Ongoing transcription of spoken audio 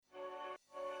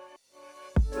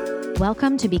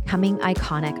Welcome to Becoming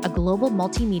Iconic, a global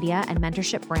multimedia and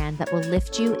mentorship brand that will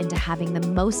lift you into having the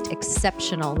most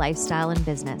exceptional lifestyle in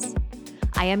business.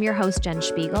 I am your host, Jen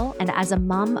Spiegel, and as a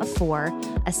mom of four,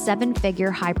 a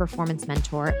seven-figure high-performance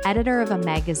mentor, editor of a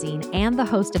magazine, and the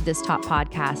host of this top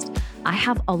podcast, I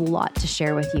have a lot to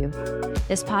share with you.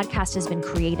 This podcast has been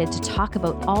created to talk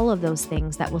about all of those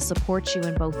things that will support you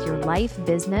in both your life,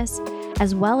 business,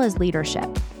 as well as leadership.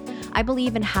 I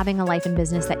believe in having a life and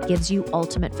business that gives you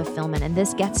ultimate fulfillment, and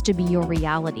this gets to be your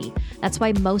reality. That's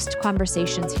why most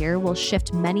conversations here will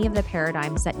shift many of the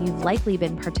paradigms that you've likely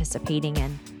been participating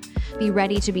in. Be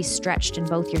ready to be stretched in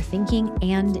both your thinking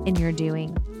and in your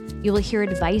doing. You will hear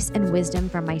advice and wisdom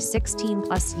from my 16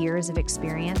 plus years of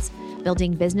experience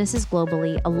building businesses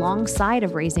globally alongside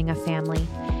of raising a family,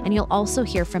 and you'll also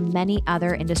hear from many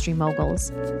other industry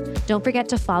moguls. Don't forget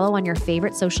to follow on your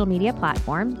favorite social media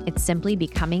platform. It's simply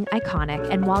Becoming Iconic,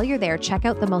 and while you're there, check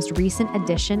out the most recent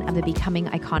edition of the Becoming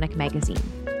Iconic magazine.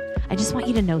 I just want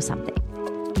you to know something.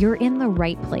 You're in the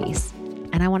right place,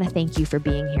 and I want to thank you for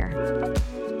being here.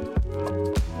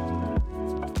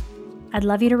 I'd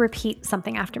love you to repeat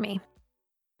something after me.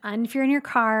 And if you're in your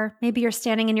car, maybe you're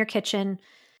standing in your kitchen,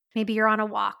 maybe you're on a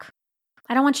walk.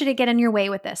 I don't want you to get in your way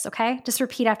with this, okay? Just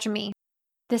repeat after me.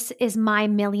 This is my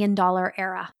 $1 million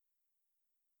era.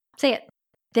 Say it.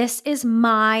 This is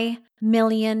my $1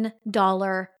 million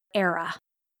era.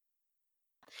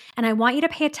 And I want you to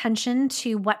pay attention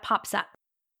to what pops up.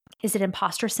 Is it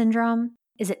imposter syndrome?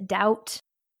 Is it doubt?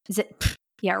 Is it,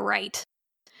 yeah, right.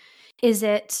 Is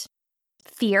it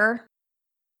fear?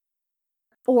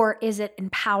 Or is it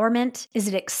empowerment? Is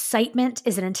it excitement?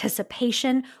 Is it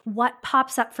anticipation? What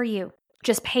pops up for you?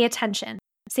 Just pay attention.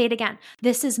 Say it again.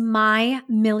 This is my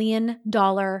 $1 million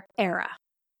era.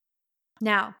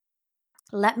 Now,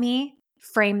 let me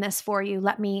frame this for you.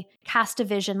 Let me cast a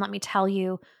vision. Let me tell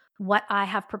you what I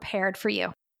have prepared for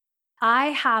you. I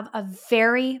have a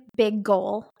very big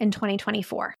goal in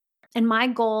 2024. And my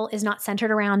goal is not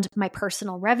centered around my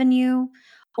personal revenue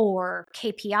or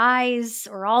KPIs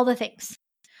or all the things.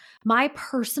 My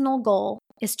personal goal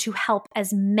is to help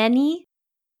as many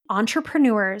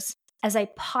entrepreneurs as I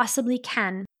possibly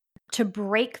can to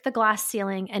break the glass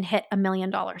ceiling and hit $1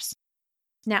 million.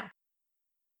 Now,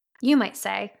 you might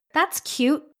say, that's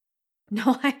cute.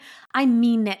 No, I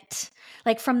mean it.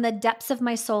 Like from the depths of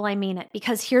my soul, I mean it.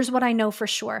 Because here's what I know for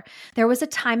sure. There was a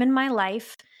time in my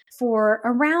life for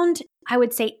around, I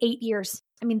would say 8 years.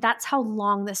 I mean, that's how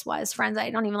long this was, friends.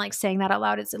 I don't even like saying that out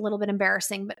loud. It's a little bit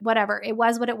embarrassing, but whatever. It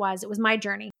was what it was. It was my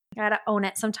journey. I got to own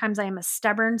it. Sometimes I am a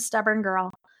stubborn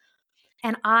girl.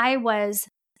 And I was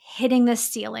hitting this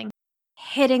ceiling.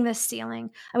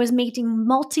 I was making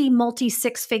multi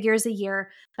six figures a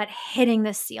year, but hitting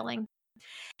this ceiling.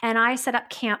 And I set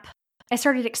up camp. I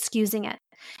started excusing it.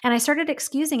 And I started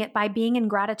excusing it by being in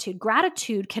gratitude.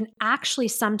 Gratitude can actually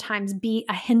sometimes be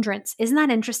a hindrance. Isn't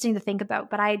that interesting to think about?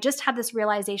 But I just had this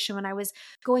realization when I was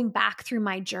going back through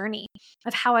my journey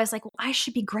of how I was like, well, I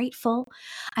should be grateful.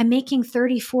 I'm making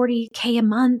 30, 40K a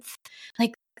month.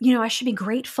 Like, I should be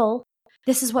grateful.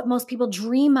 This is what most people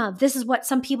dream of. This is what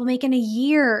some people make in a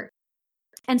year.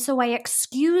 And so I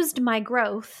excused my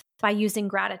growth by using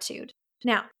gratitude.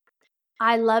 Now,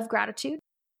 I love gratitude.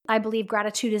 I believe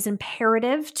gratitude is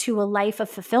imperative to a life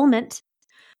of fulfillment,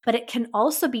 but it can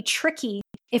also be tricky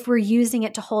if we're using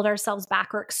it to hold ourselves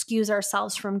back or excuse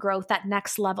ourselves from growth, that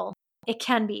next level. It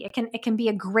can be. It can be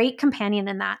a great companion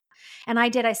in that. And I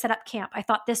set up camp. I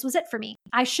thought this was it for me.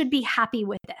 I should be happy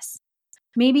with this.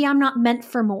 Maybe I'm not meant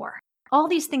for more. All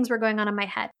these things were going on in my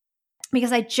head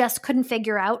because I just couldn't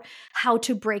figure out how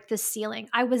to break this ceiling.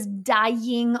 I was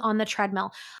dying on the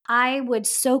treadmill. I would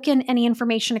soak in any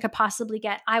information I could possibly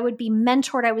get. I would be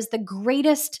mentored. I was the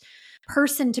greatest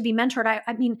person to be mentored.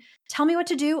 I mean, tell me what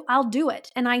to do, I'll do it.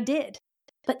 And I did.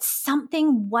 But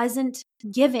something wasn't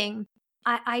giving.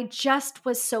 I just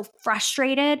was so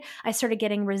frustrated. I started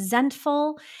getting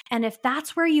resentful. And if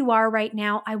that's where you are right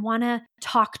now, I want to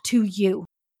talk to you.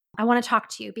 I want to talk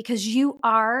to you because you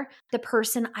are the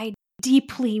person I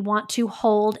deeply want to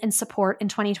hold and support in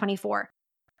 2024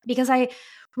 because I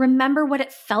remember what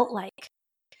it felt like.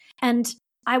 And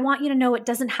I want you to know it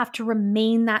doesn't have to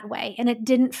remain that way. And it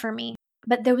didn't for me.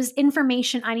 But there was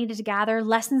information I needed to gather,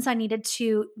 lessons I needed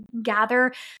to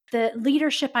gather, the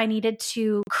leadership I needed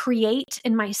to create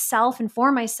in myself and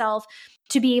for myself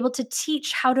to be able to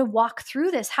teach how to walk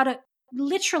through this, how to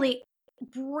literally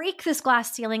break this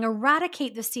glass ceiling,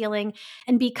 eradicate the ceiling,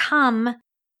 and become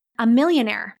a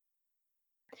millionaire.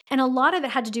 And a lot of it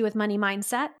had to do with money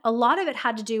mindset. A lot of it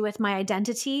had to do with my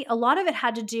identity. A lot of it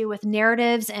had to do with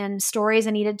narratives and stories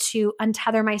I needed to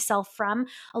untether myself from.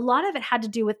 A lot of it had to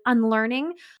do with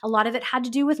unlearning. A lot of it had to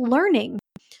do with learning.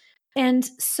 And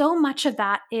so much of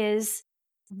that is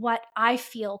what I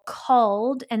feel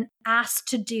called and asked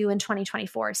to do in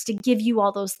 2024 is to give you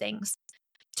all those things,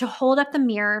 to hold up the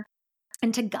mirror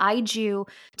and to guide you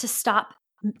to stop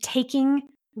taking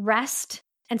rest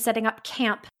and setting up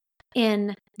camp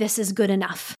in this is good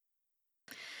enough.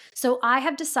 So I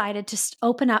have decided to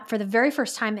open up for the very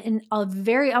first time in I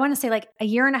want to say like a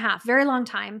year and a half, very long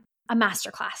time, a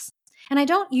masterclass. And I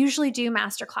don't usually do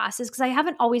masterclasses because I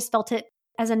haven't always felt it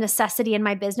as a necessity in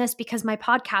my business because my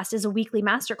podcast is a weekly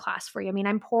masterclass for you. I mean,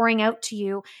 I'm pouring out to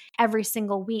you every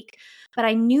single week, but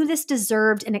I knew this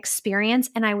deserved an experience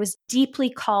and I was deeply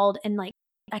called and like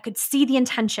I could see the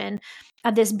intention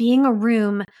of this being a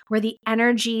room where the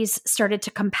energies started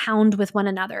to compound with one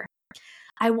another.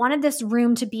 I wanted this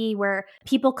room to be where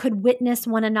people could witness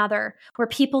one another, where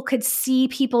people could see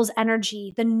people's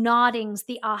energy, the noddings,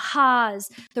 the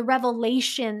ahas, the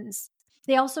revelations.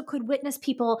 They also could witness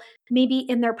people maybe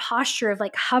in their posture of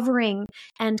like hovering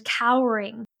and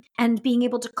cowering and being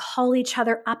able to call each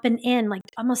other up and in, like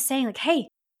almost saying like, hey,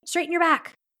 straighten your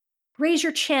back, raise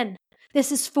your chin.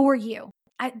 This is for you.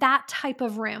 That type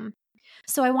of room.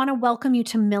 So I want to welcome you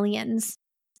to Millions.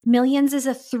 Millions is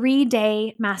a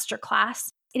 3-day masterclass.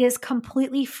 It is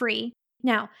completely free.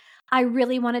 Now, I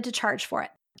really wanted to charge for it.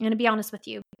 I'm going to be honest with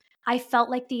you. I felt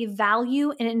like the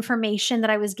value and information that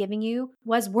I was giving you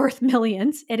was worth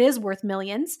millions. It is worth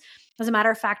millions. As a matter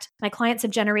of fact, my clients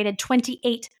have generated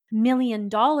 $28 million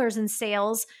in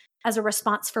sales as a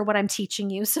response for what I'm teaching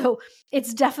you. So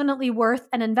it's definitely worth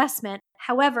an investment.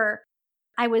 However,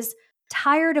 I was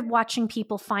tired of watching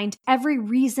people find every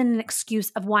reason and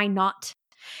excuse of why not.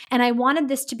 And I wanted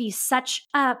this to be such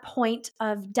a point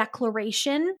of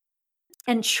declaration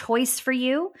and choice for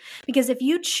you, because if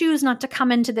you choose not to come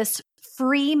into this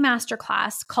free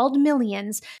masterclass called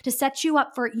Millions to set you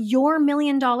up for your $1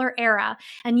 million era,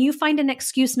 and you find an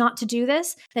excuse not to do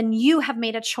this, then you have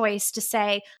made a choice to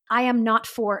say, I am not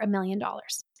for $1 million.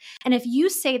 And if you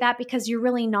say that because you're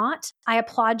really not, I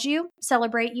applaud you,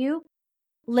 celebrate you,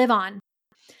 live on.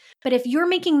 But if you're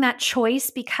making that choice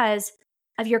because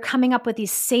of you're coming up with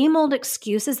these same old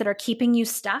excuses that are keeping you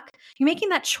stuck, you're making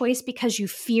that choice because you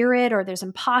fear it, or there's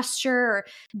imposture or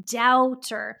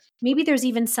doubt, or maybe there's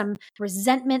even some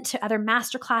resentment to other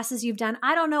masterclasses you've done.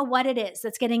 I don't know what it is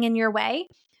that's getting in your way,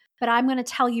 but I'm going to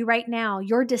tell you right now,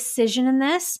 your decision in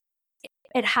this,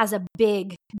 it has a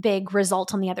big, big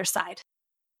result on the other side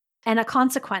and a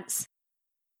consequence.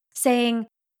 Saying,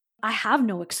 I have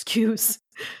no excuse.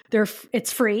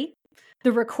 It's free.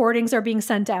 The recordings are being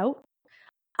sent out.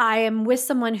 I am with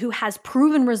someone who has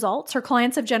proven results. Her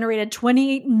clients have generated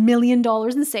 $28 million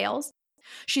in sales.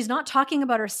 She's not talking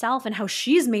about herself and how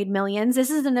she's made millions.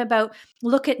 This isn't about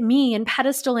look at me and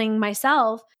pedestaling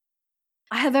myself.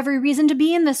 I have every reason to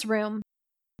be in this room.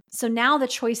 So now the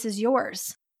choice is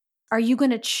yours. Are you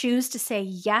going to choose to say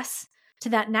yes to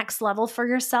that next level for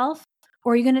yourself?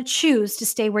 Or are you going to choose to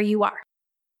stay where you are?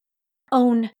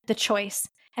 Own the choice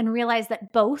and realize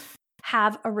that both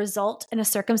have a result and a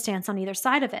circumstance on either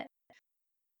side of it.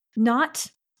 Not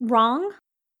wrong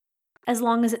as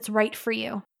long as it's right for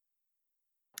you,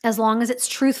 as long as it's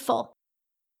truthful,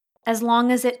 as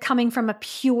long as it's coming from a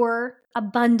pure,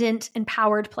 abundant,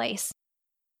 empowered place.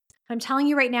 I'm telling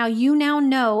you right now, you now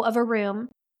know of a room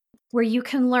where you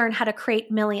can learn how to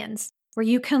create millions, where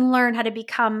you can learn how to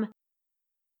become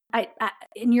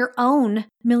in your own $1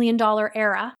 million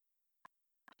era,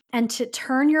 and to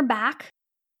turn your back,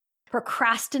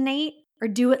 procrastinate, or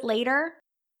do it later.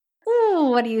 Ooh,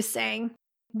 what are you saying?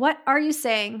 What are you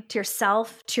saying to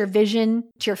yourself, to your vision,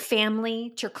 to your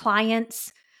family, to your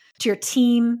clients, to your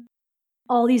team,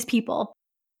 all these people?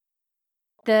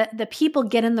 The people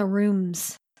get in the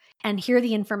rooms and hear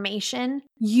the information,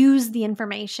 use the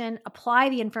information, apply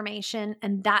the information,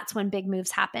 and that's when big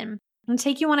moves happen. And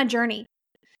take you on a journey.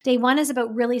 Day 1 is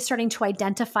about really starting to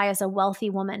identify as a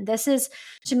wealthy woman. This is,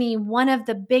 to me, one of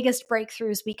the biggest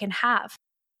breakthroughs we can have.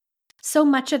 So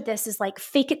much of this is like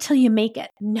fake it till you make it.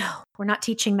 No, we're not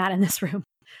teaching that in this room.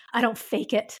 I don't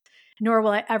fake it, nor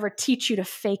will I ever teach you to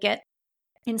fake it.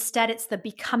 Instead, it's the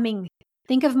becoming.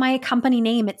 Think of my company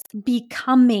name. It's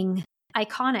becoming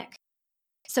iconic.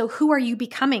 So who are you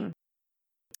becoming?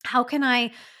 How can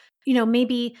I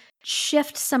maybe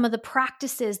shift some of the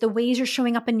practices, the ways you're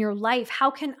showing up in your life? How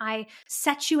can I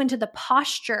set you into the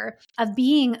posture of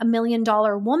being $1 million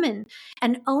woman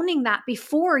and owning that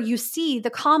before you see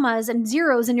the commas and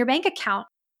zeros in your bank account?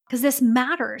 Because this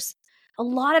matters. A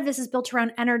lot of this is built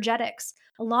around energetics.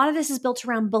 A lot of this is built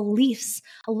around beliefs.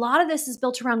 A lot of this is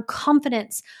built around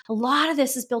confidence. A lot of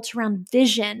this is built around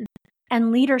vision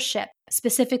and leadership,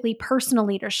 specifically personal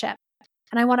leadership.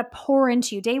 And I want to pour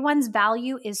into you. Day one's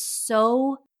value is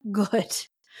so good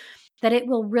that it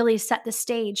will really set the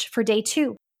stage for day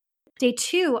two. Day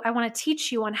two, I want to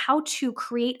teach you on how to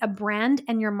create a brand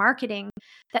and your marketing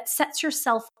that sets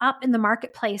yourself up in the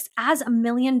marketplace as $1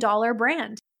 million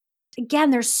brand. Again,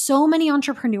 there's so many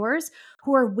entrepreneurs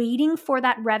who are waiting for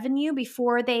that revenue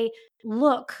before they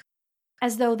look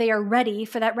as though they are ready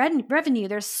for that revenue.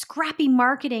 There's scrappy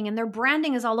marketing and their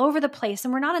branding is all over the place,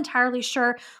 and we're not entirely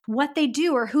sure what they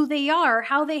do or who they are, or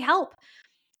how they help.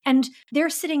 And they're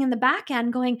sitting in the back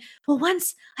end going, well,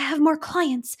 once I have more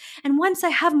clients and once I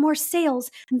have more sales,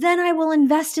 then I will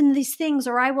invest in these things,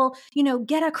 or I will,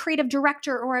 get a creative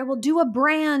director, or I will do a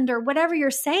brand, or whatever you're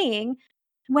saying,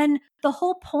 when the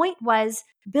whole point was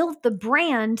build the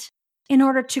brand in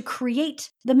order to create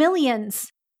the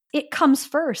millions. It comes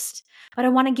first. But I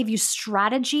want to give you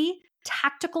strategy,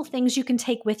 tactical things you can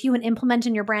take with you and implement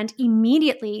in your brand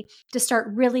immediately to start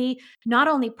really not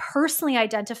only personally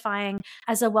identifying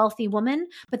as a wealthy woman,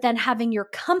 but then having your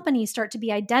company start to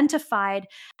be identified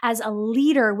as a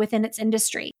leader within its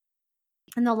industry.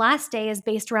 And the last day is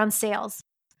based around sales.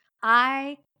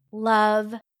 I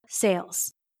love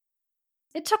sales.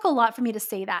 It took a lot for me to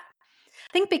say that.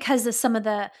 I think because of some of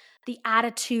the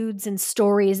attitudes and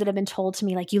stories that have been told to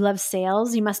me, like, you love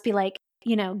sales, you must be like,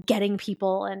 getting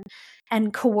people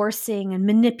and coercing and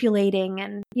manipulating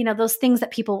and, those things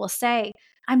that people will say.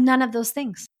 I'm none of those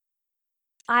things.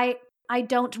 I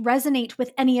don't resonate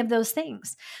with any of those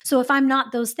things. So if I'm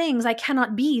not those things, I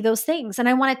cannot be those things. And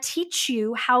I want to teach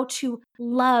you how to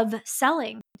love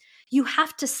selling. You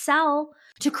have to sell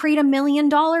to create $1 million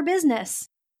business.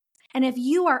 And if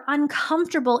you are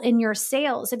uncomfortable in your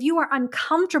sales, if you are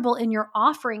uncomfortable in your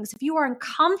offerings, if you are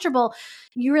uncomfortable,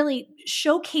 you really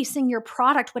showcasing your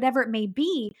product, whatever it may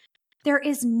be, there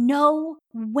is no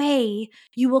way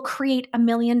you will create $1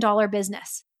 million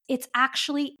business. It's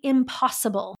actually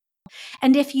impossible.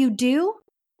 And if you do,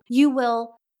 you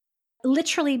will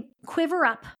literally quiver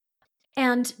up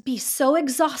and be so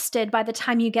exhausted by the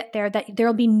time you get there that there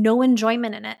will be no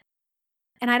enjoyment in it.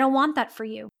 And I don't want that for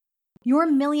you. Your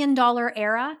 $1 million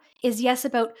era is, yes,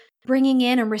 about bringing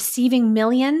in and receiving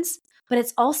millions, but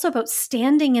it's also about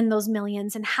standing in those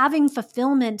millions and having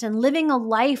fulfillment and living a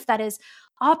life that is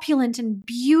opulent and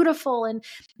beautiful and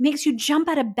makes you jump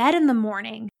out of bed in the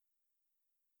morning.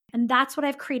 And that's what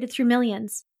I've created through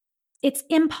Millions. It's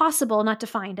impossible not to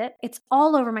find it. It's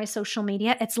all over my social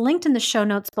media. It's linked in the show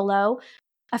notes below.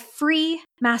 A free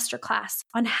masterclass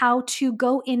on how to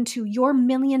go into your $1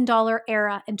 million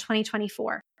era in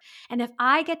 2024. And if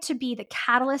I get to be the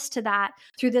catalyst to that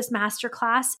through this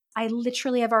masterclass, I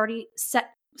literally have already set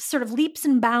sort of leaps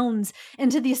and bounds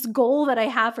into this goal that I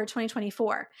have for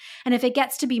 2024. And if it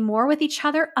gets to be more with each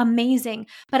other, amazing.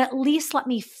 But at least let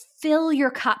me fill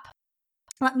your cup.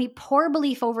 Let me pour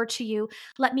belief over to you.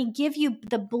 Let me give you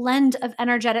the blend of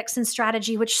energetics and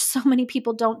strategy, which so many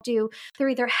people don't do. They're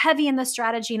either heavy in the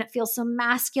strategy and it feels so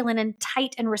masculine and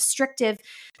tight and restrictive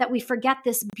that we forget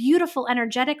this beautiful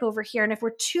energetic over here. And if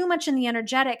we're too much in the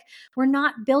energetic, we're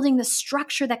not building the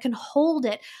structure that can hold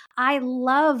it. I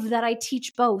love that I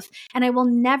teach both, and I will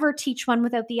never teach one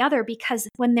without the other, because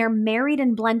when they're married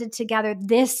and blended together,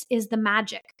 this is the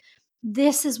magic.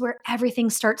 This is where everything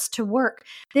starts to work.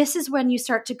 This is when you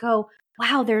start to go,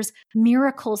 wow, there's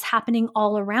miracles happening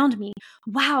all around me.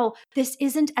 Wow, this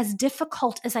isn't as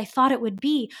difficult as I thought it would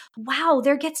be. Wow,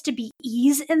 there gets to be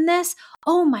ease in this.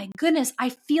 Oh my goodness, I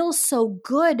feel so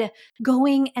good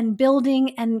going and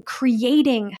building and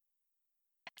creating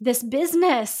this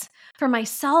business for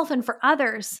myself and for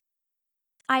others.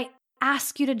 I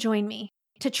ask you to join me,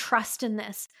 to trust in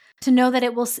this, to know that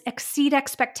it will exceed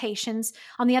expectations.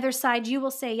 On the other side, you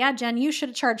will say, yeah, Jen, you should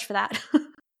have charged for that.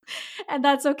 And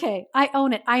that's okay. I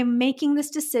own it. I'm making this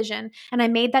decision, and I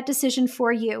made that decision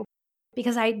for you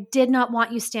because I did not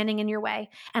want you standing in your way.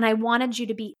 And I wanted you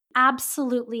to be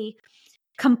absolutely,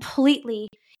 completely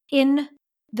in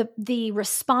the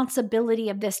responsibility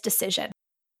of this decision.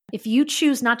 If you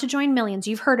choose not to join Millions,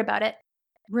 you've heard about it,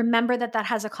 remember that that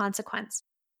has a consequence.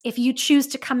 If you choose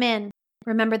to come in,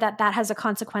 remember that that has a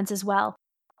consequence as well.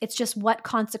 It's just what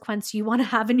consequence you want to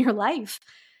have in your life.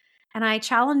 And I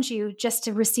challenge you just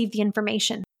to receive the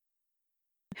information.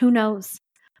 Who knows?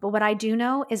 But what I do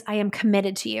know is I am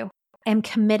committed to you. I am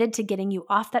committed to getting you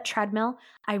off that treadmill.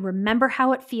 I remember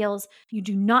how it feels. You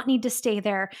do not need to stay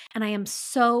there. And I am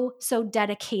so, so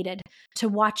dedicated to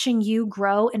watching you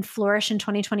grow and flourish in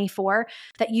 2024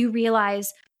 that you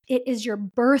realize it is your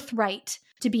birthright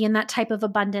to be in that type of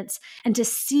abundance and to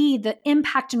see the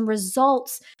impact and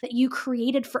results that you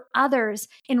created for others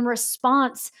in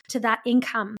response to that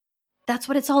income. That's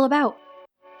what it's all about.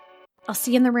 I'll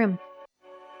see you in the room.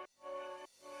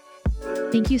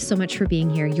 Thank you so much for being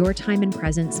here. Your time and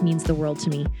presence means the world to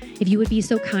me. If you would be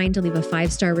so kind to leave a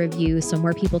 5-star review so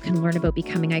more people can learn about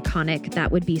becoming iconic,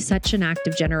 that would be such an act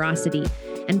of generosity.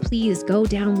 And please go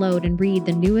download and read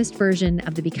the newest version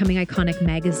of the Becoming Iconic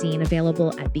magazine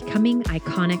available at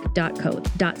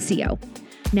becomingiconic.co.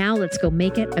 Now let's go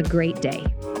make it a great day.